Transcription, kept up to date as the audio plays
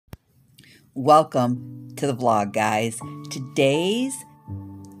Welcome to the vlog, guys. Today's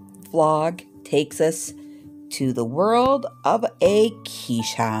vlog takes us to the world of a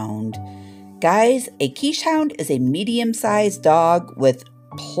Keeshond. Guys, a Keeshond is a medium-sized dog with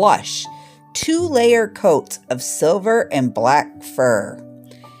plush, two-layer coats of silver and black fur.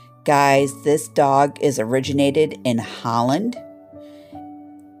 Guys, this dog is originated in Holland,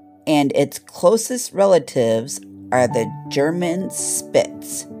 and its closest relatives are the German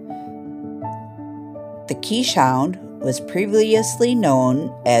Spitz. The Keeshond was previously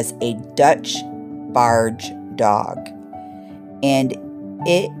known as a Dutch barge dog, and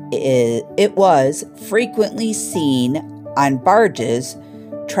it was frequently seen on barges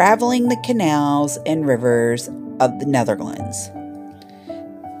traveling the canals and rivers of the Netherlands.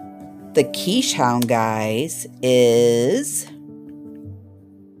 The Keeshond, guys, is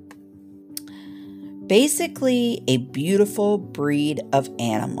basically a beautiful breed of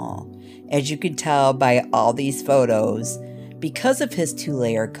animal. As you can tell by all these photos, because of his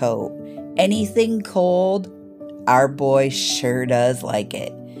two-layer coat, anything cold, our boy sure does like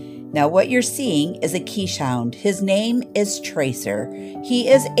it. Now what you're seeing is a Keeshond. His name is Tracer. He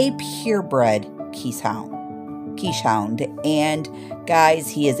is a purebred Keeshond. And guys,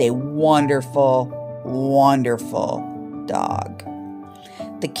 he is a wonderful, wonderful dog.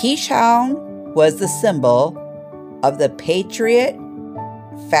 The Keeshond was the symbol of the Patriot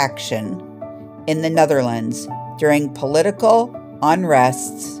faction in the Netherlands during political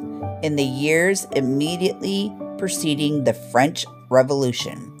unrests in the years immediately preceding the French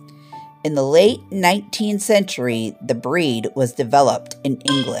Revolution. In the late 19th century, the breed was developed in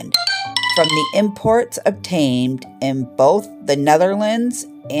England from the imports obtained in both the Netherlands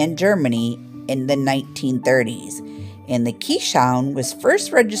and Germany in the 1930s, and the Keeshond was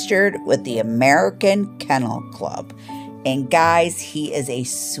first registered with the American Kennel Club. And guys, he is a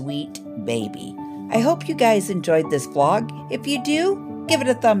sweet baby. I hope you guys enjoyed this vlog. If you do, give it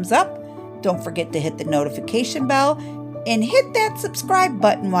a thumbs up. Don't forget to hit the notification bell and hit that subscribe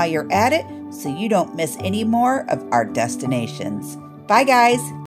button while you're at it so you don't miss any more of our destinations. Bye, guys.